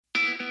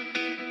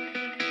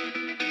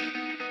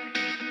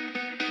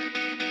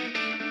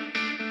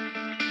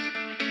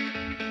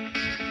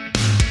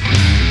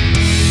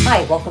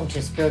Hi, welcome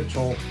to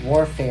Spiritual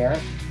Warfare.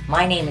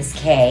 My name is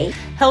Kay.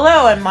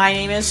 Hello, and my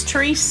name is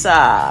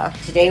Teresa.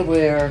 Today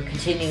we're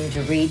continuing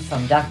to read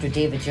from Dr.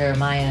 David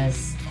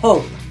Jeremiah's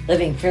Hope,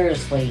 Living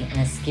Fearlessly in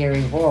a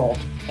Scary World.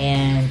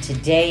 And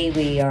today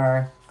we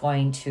are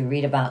going to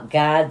read about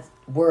God's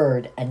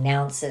Word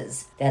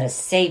announces that a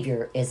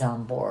Savior is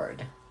on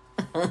board.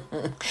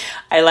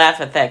 I laugh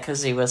at that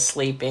because he was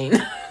sleeping.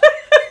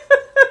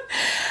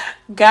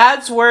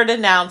 God's Word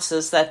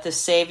announces that the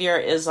Savior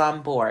is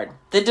on board.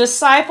 The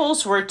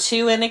disciples were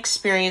too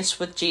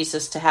inexperienced with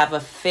Jesus to have a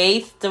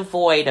faith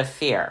devoid of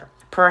fear.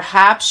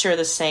 Perhaps you're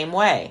the same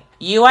way.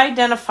 You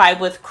identify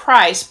with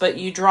Christ, but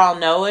you draw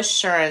no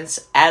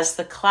assurance as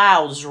the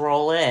clouds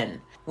roll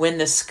in. When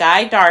the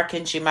sky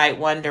darkens, you might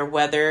wonder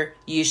whether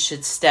you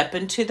should step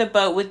into the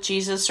boat with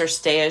Jesus or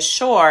stay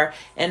ashore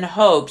in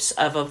hopes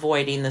of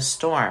avoiding the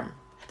storm.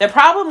 The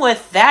problem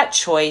with that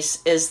choice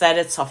is that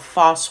it's a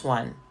false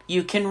one.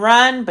 You can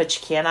run, but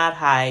you cannot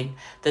hide.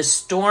 The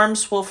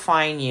storms will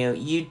find you.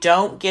 You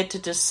don't get to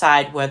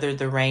decide whether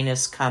the rain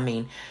is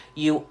coming.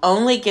 You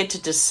only get to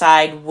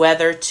decide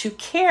whether to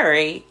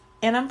carry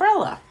an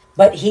umbrella.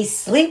 But he's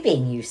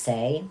sleeping, you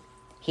say.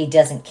 He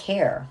doesn't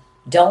care.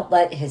 Don't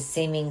let his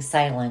seeming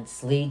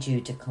silence lead you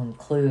to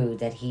conclude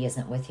that he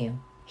isn't with you.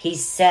 He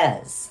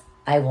says,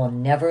 I will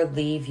never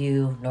leave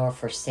you nor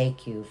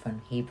forsake you,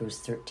 from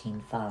Hebrews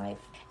 13:5.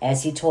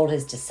 As he told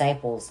his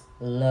disciples,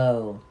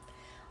 Lo,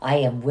 I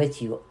am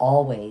with you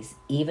always,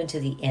 even to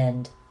the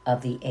end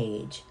of the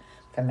age,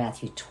 from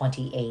Matthew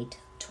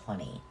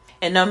 28:20.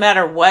 And no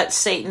matter what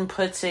Satan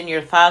puts in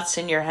your thoughts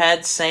in your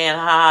head saying,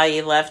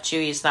 he left you,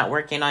 he's not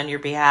working on your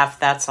behalf,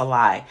 that's a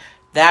lie.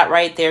 That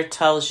right there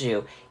tells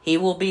you he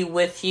will be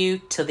with you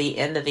till the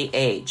end of the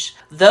age.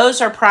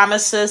 Those are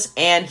promises,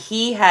 and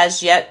he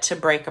has yet to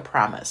break a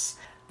promise.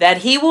 That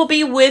he will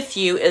be with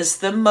you is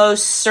the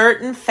most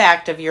certain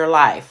fact of your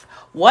life.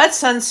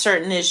 What's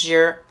uncertain is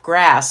your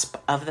grasp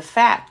of the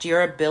fact,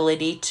 your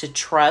ability to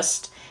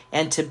trust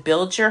and to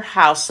build your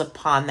house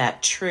upon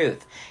that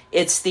truth.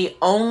 It's the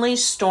only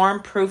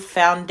storm-proof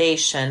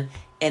foundation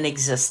in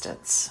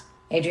existence.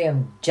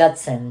 Adrian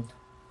Judson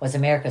was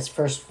America's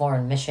first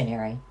foreign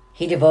missionary.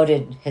 He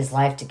devoted his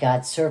life to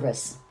God's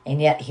service, and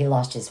yet he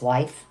lost his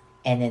wife,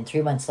 and then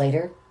 3 months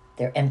later,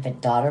 their infant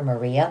daughter,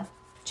 Maria.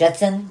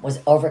 Judson was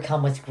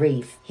overcome with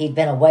grief. He'd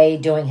been away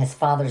doing his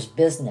father's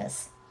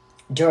business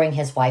during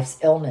his wife's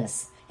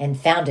illness and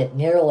found it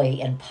nearly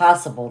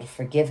impossible to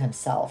forgive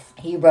himself.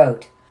 He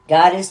wrote,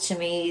 God is to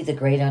me the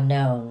great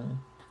unknown.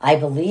 I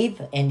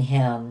believe in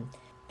him,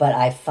 but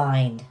I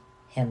find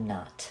him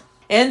not.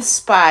 In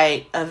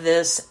spite of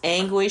this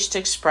anguished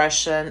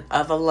expression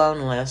of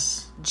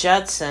aloneness,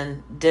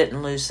 Judson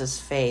didn't lose his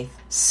faith.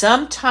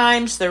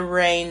 Sometimes the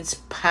rains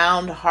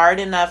pound hard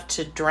enough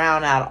to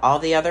drown out all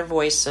the other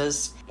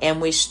voices, and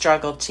we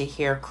struggle to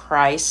hear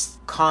Christ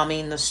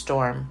calming the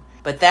storm.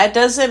 But that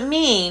doesn't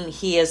mean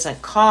he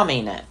isn't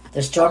calming it.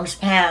 The storms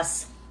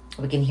pass.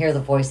 We can hear the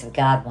voice of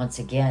God once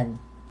again.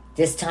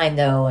 This time,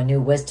 though, a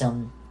new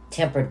wisdom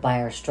tempered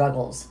by our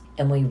struggles,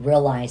 and we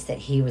realize that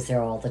he was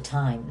there all the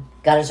time.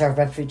 God is our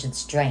refuge and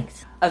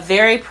strength, a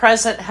very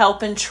present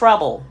help in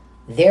trouble.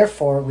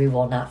 Therefore, we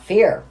will not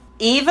fear.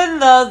 Even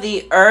though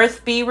the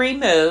earth be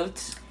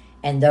removed,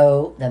 and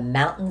though the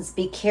mountains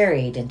be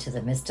carried into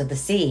the midst of the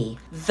sea,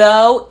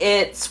 though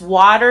its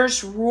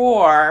waters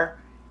roar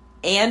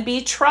and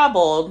be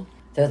troubled,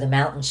 though the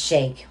mountains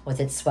shake with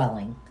its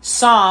swelling.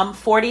 Psalm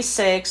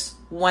 46,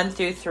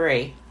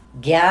 1-3.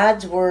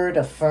 God's word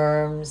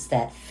affirms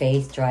that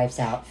faith drives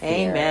out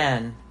fear.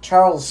 Amen.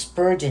 Charles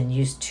Spurgeon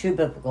used two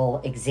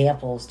biblical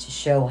examples to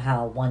show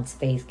how one's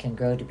faith can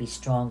grow to be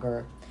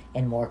stronger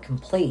and more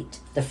complete.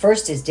 The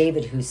first is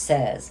David, who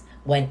says,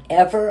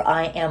 Whenever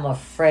I am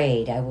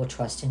afraid, I will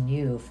trust in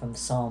you, from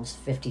Psalms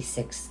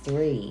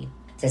 56:3.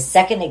 The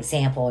second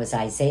example is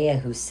Isaiah,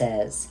 who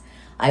says,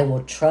 I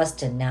will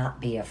trust and not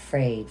be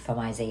afraid, from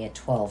Isaiah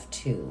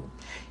 12:2.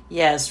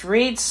 Yes,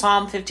 read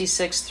Psalm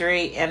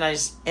 56:3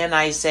 and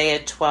Isaiah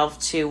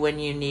 12:2 when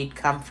you need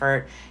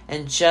comfort,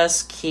 and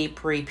just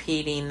keep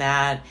repeating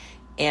that,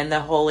 and the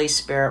Holy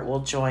Spirit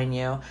will join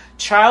you.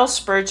 Charles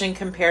Spurgeon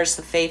compares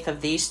the faith of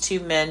these two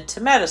men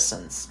to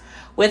medicines,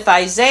 with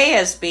Isaiah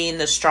as being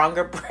the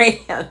stronger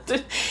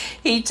brand.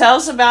 He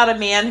tells about a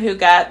man who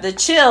got the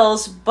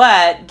chills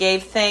but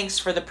gave thanks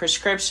for the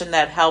prescription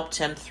that helped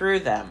him through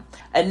them.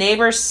 A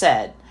neighbor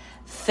said,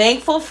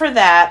 Thankful for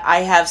that,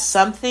 I have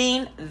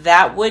something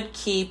that would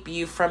keep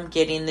you from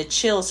getting the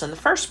chills in the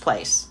first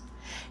place.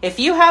 If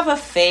you have a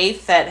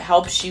faith that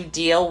helps you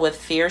deal with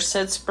fear,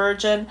 said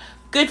Spurgeon,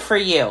 good for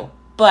you.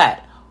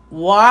 But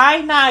why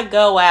not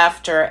go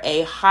after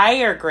a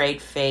higher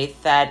grade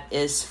faith that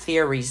is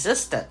fear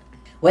resistant?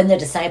 When the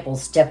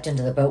disciples stepped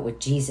into the boat with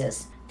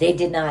Jesus, they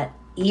did not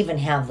even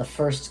have the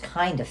first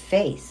kind of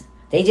faith.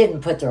 They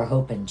didn't put their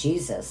hope in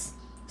Jesus,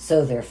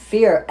 so their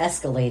fear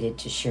escalated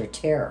to sheer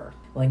terror.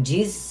 When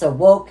Jesus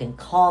awoke and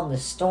calmed the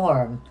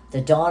storm, the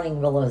dawning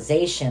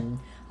realization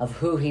of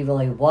who he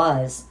really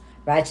was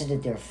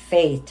ratcheted their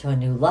faith to a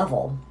new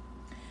level.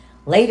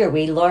 Later,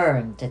 we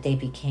learned that they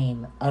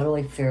became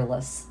utterly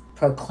fearless,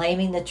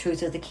 proclaiming the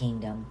truth of the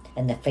kingdom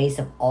in the face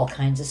of all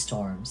kinds of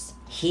storms.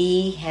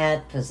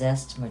 Had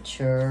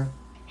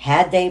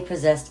they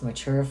possessed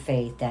mature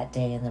faith that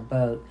day in the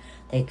boat,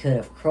 they could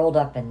have curled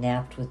up and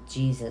napped with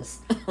Jesus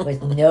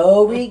with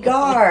no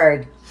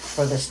regard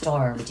for the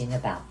storm raging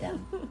about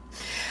them.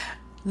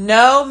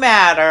 No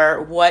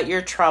matter what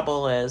your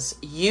trouble is,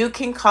 you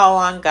can call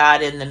on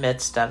God in the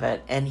midst of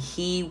it, and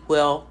He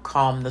will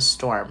calm the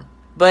storm.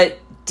 But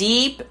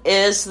deep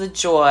is the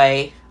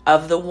joy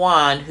of the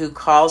one who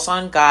calls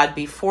on God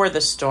before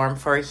the storm,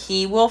 for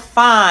he will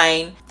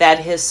find that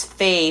his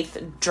faith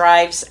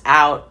drives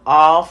out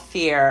all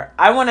fear.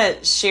 I want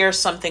to share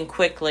something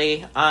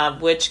quickly,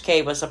 which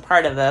Kay was a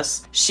part of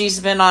this. She's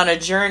been on a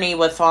journey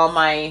with all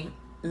my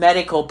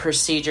medical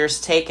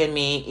procedures, taken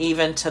me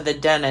even to the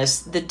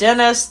dentist. The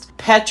dentist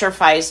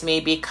petrifies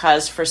me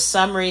because for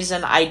some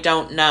reason I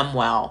don't numb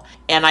well.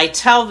 And I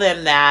tell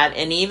them that,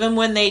 and even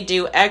when they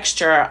do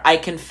extra, I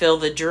can feel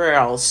the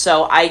drills.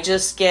 So I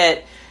just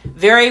get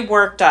very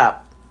worked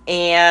up.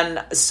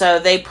 And so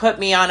they put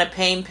me on a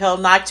pain pill,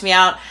 knocked me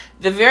out.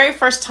 The very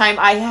first time,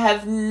 I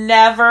have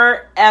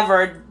never,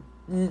 ever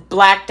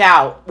blacked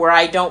out where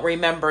I don't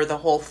remember the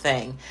whole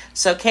thing.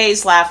 So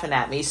Kay's laughing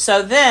at me.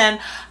 So then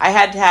I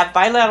had to have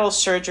bilateral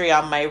surgery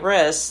on my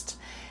wrist.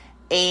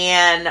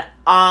 And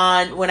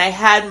when I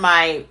had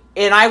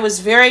and I was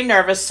very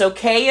nervous. So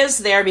Kay is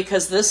there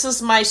because this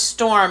is my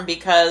storm,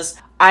 because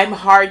I'm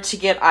hard to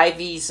get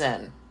IVs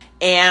in.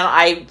 And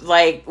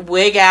I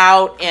wig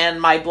out and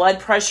my blood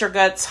pressure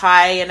gets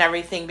high and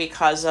everything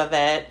because of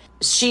it.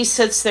 She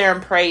sits there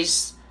and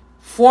prays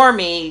for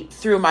me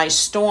through my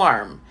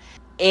storm.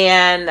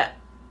 And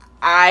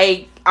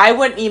I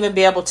wouldn't even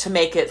be able to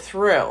make it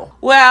through.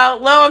 Well,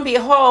 lo and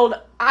behold,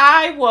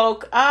 I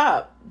woke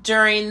up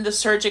during the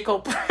surgical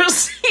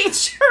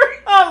procedure.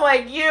 I'm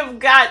like, you've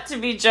got to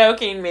be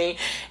joking me.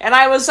 And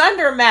I was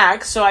under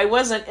max, so I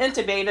wasn't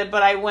intubated,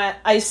 but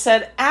I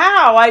said,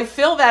 ow, I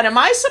feel that. Am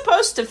I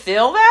supposed to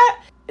feel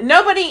that?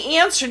 Nobody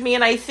answered me,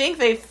 and I think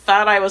they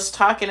thought I was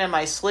talking in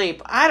my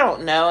sleep. I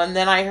don't know. And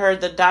then I heard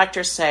the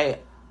doctor say,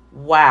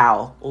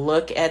 wow,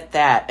 look at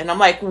that. And I'm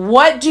like,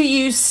 what do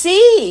you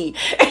see?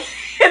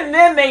 And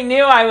then they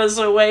knew I was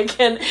awake,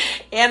 and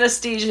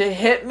anesthesia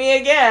hit me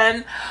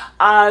again.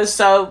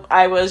 So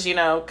I was,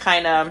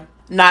 kind of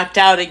knocked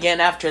out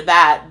again after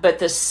that. But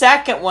the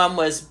second one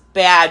was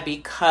bad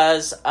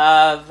because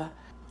of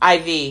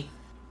IV.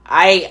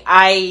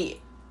 I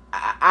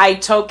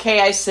told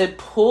Kay, I said,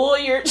 pull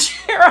your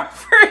chair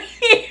over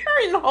here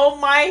and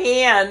hold my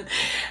hand.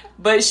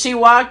 But she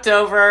walked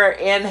over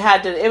and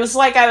it was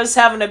like I was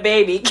having a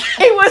baby.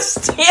 Kay was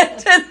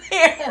standing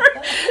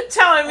there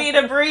telling me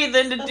to breathe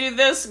and to do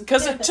this,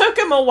 because it took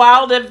him a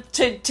while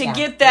to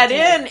get that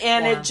in,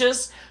 and it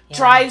just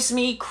drives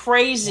me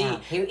crazy.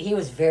 Yeah. He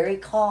was very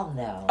calm,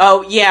 though.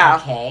 Oh, yeah.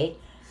 Okay.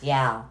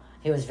 Yeah.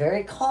 He was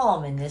very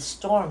calm in this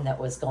storm that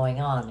was going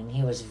on, and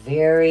he was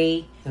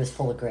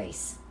full of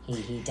grace.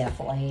 He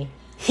definitely...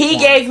 He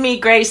gave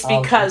me grace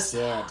because... he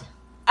did.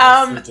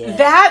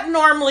 That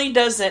normally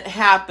doesn't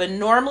happen.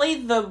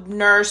 Normally the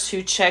nurse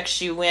who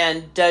checks you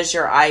in does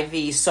your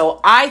IV.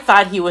 So I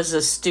thought he was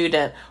a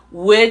student,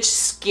 which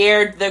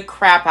scared the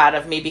crap out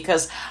of me,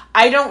 because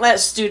I don't let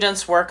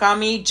students work on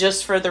me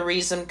just for the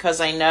reason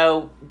because I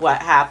know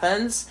what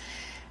happens.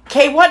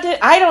 Okay,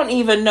 I don't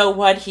even know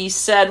what he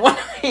said when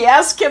I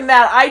asked him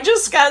that. I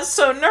just got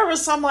so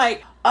nervous. I'm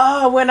like,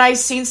 when I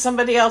seen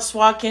somebody else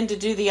walk in to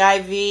do the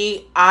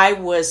IV, I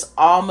was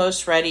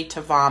almost ready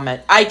to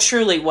vomit. I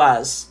truly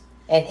was.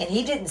 And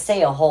he didn't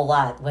say a whole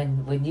lot.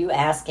 When you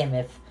asked him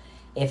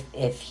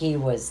if he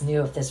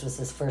knew if this was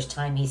his first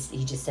time, he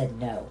just said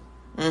no.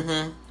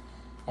 Mm-hmm.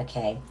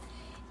 Okay.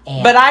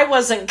 But I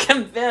wasn't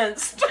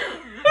convinced.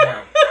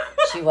 No,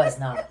 she was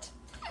not.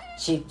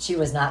 She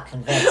was not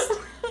convinced.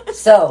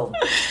 So,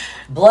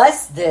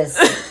 bless this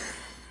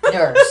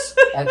nurse,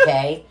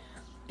 okay?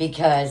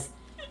 Because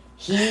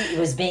he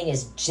was being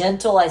as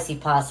gentle as he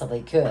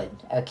possibly could,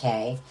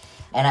 okay?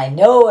 And I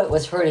know it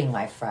was hurting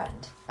my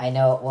friend. I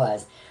know it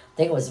was. I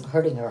think it was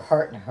hurting her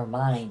heart and her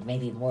mind,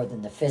 maybe more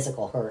than the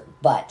physical hurt.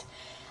 But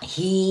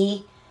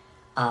he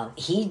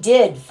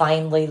did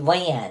finally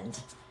land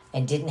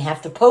and didn't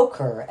have to poke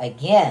her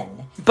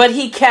again. But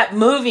he kept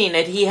moving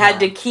it. He had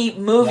to keep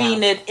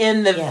moving it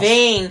in the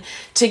vein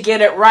to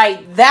get it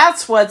right.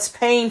 That's what's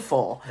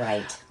painful.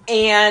 Right.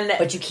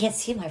 But you can't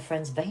see my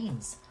friend's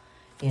veins.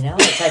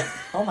 It's like,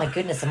 oh my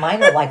goodness,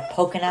 mine are like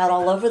poking out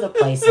all over the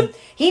place. And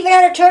he even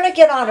had a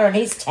tourniquet on her, and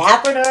he's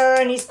tapping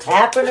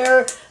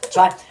her.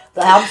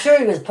 I'm sure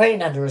he was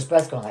praying under his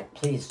breath, going like,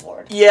 please,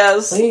 Lord.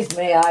 Yes. Please,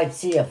 may I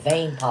see a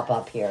vein pop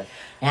up here.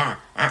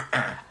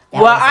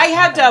 Well, I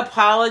had to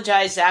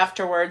apologize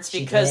afterwards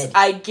because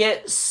I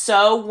get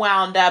so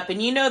wound up.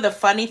 And the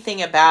funny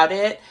thing about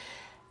it,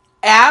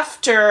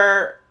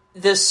 after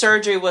the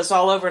surgery was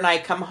all over and I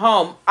come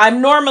home,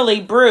 I'm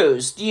normally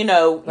bruised.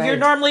 Right. You're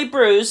normally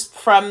bruised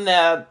from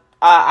the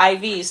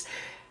IVs.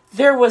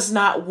 There was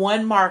not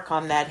one mark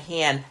on that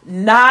hand,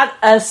 not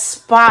a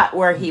spot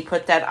where he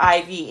put that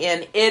IV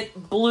in.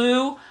 It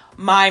blew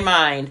my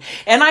mind.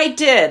 And I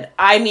did.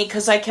 I mean,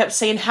 because I kept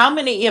saying, how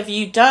many have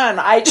you done?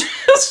 I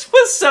just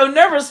was so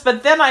nervous.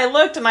 But then I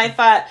looked and I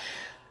thought,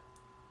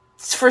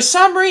 for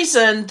some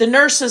reason, the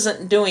nurse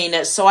isn't doing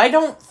it. So I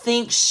don't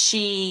think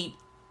she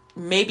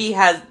maybe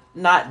has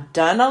not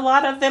done a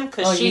lot of them.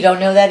 You don't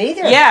know that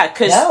either. Yeah,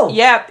 because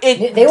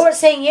they weren't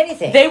saying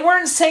anything. They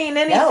weren't saying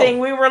anything.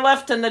 No. We were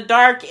left in the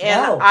dark,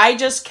 and I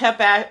just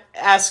kept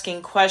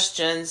asking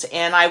questions,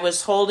 and I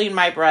was holding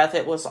my breath.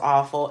 It was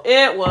awful.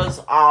 It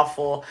was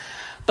awful.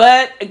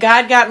 But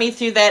God got me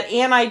through that,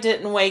 and I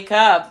didn't wake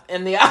up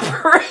in the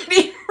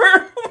operating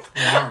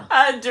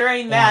room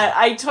during that.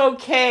 I told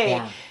Kay,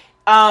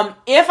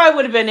 if I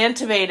would have been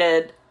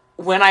intubated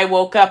when I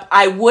woke up,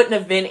 I wouldn't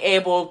have been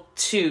able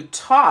to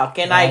talk.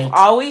 And I've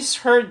always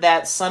heard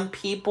that some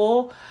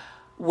people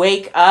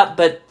wake up,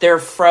 but they're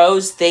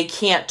froze. They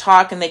can't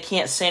talk and they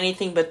can't say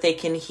anything, but they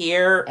can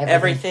hear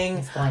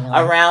everything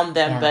around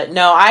them. But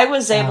no, I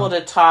was able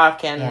to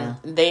talk, and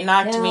they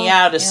knocked me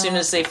out as soon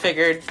as they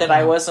figured that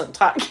I wasn't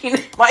talking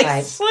in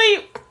my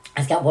sleep.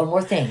 I've got one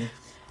more thing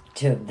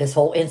to this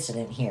whole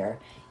incident here.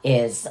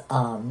 Is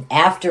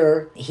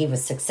after he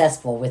was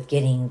successful with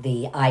getting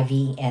the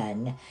IV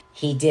in,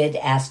 he did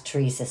ask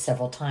Teresa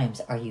several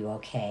times, "Are you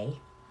okay?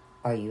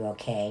 Are you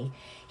okay?"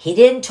 He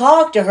didn't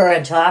talk to her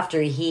until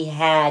after he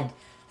had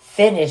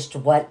finished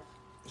what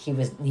he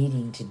was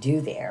needing to do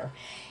there.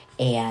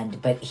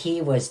 But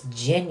he was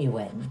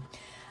genuine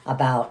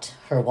about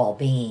her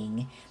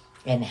well-being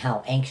and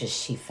how anxious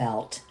she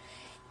felt,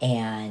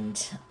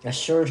 and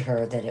assured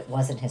her that it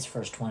wasn't his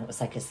first one. It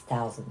was like his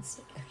thousandth.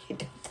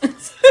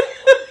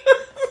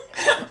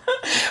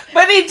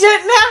 But he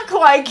didn't act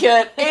like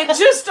it. It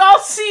just all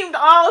seemed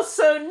all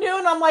so new.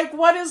 And I'm like,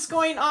 what is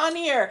going on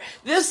here?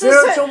 This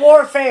spiritual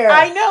warfare.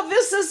 I know,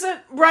 this isn't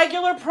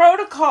regular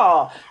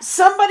protocol.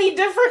 Somebody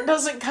different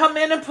doesn't come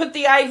in and put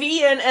the IV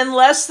in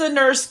unless the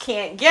nurse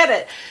can't get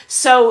it.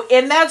 So,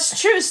 and that's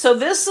true. So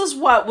this is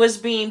what was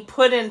being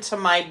put into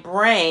my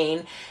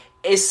brain,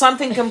 is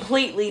something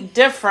completely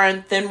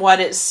different than what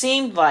it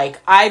seemed like.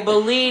 I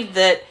believed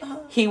that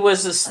he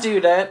was a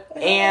student,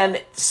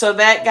 and so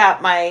that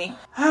got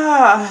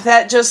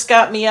that just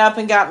got me up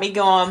and got me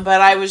going.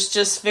 But I was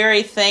just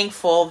very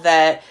thankful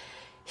that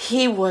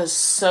he was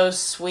so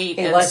sweet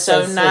and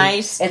so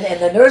nice.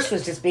 And the nurse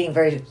was just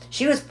being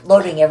she was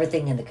loading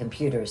everything in the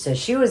computer. So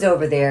she was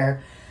over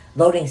there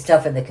loading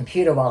stuff in the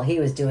computer while he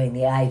was doing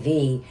the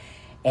IV.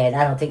 And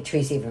I don't think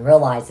Teresa even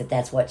realized that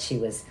that's what she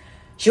was.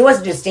 She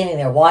wasn't just standing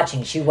there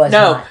watching. She was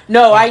not.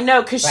 No, I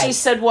know, because she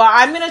said, well,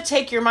 I'm going to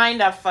take your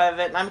mind off of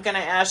it, and I'm going to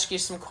ask you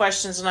some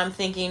questions. And I'm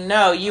thinking,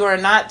 no, you are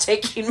not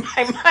taking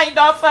my mind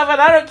off of it.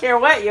 I don't care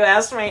what you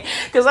ask me,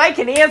 because I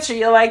can answer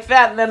you like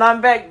that, and then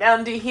I'm back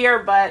down to here.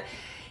 But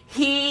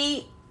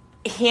he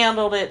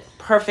handled it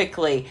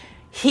perfectly.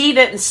 He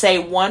didn't say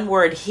one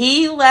word.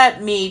 He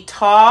let me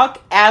talk,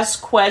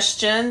 ask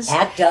questions.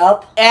 Act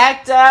up.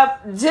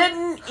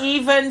 Didn't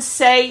even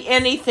say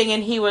anything,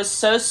 and he was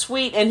so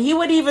sweet. And he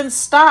would even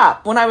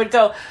stop when I would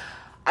go,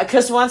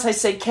 because once I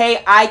said,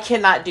 Kay, I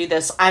cannot do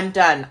this. I'm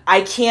done.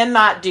 I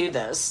cannot do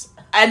this.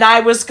 And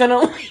I was going to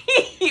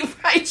leave.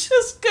 I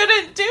just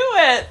couldn't do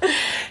it.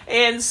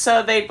 And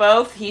so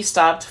he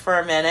stopped for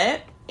a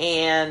minute.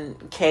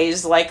 And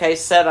Kay's, like I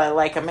said,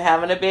 I'm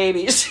having a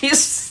baby. She's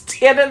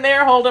standing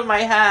there holding my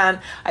hand.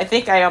 I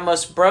think I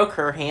almost broke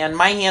her hand.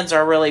 My hands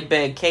are really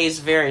big. Kay's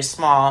very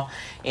small.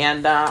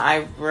 And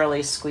I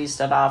really squeezed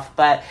it off.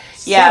 But,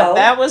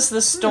 that was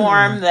the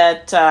storm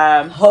that...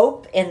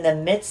 hope in the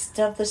midst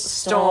of the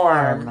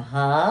storm.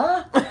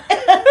 Huh?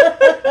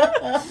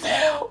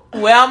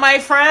 Well, my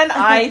friend,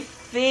 I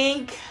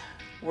think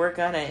we're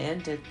going to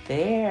end it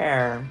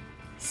there.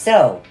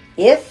 So,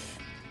 if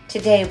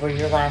today were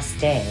your last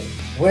day,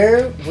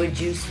 where would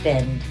you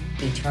spend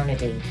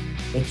eternity?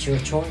 It's your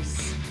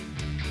choice.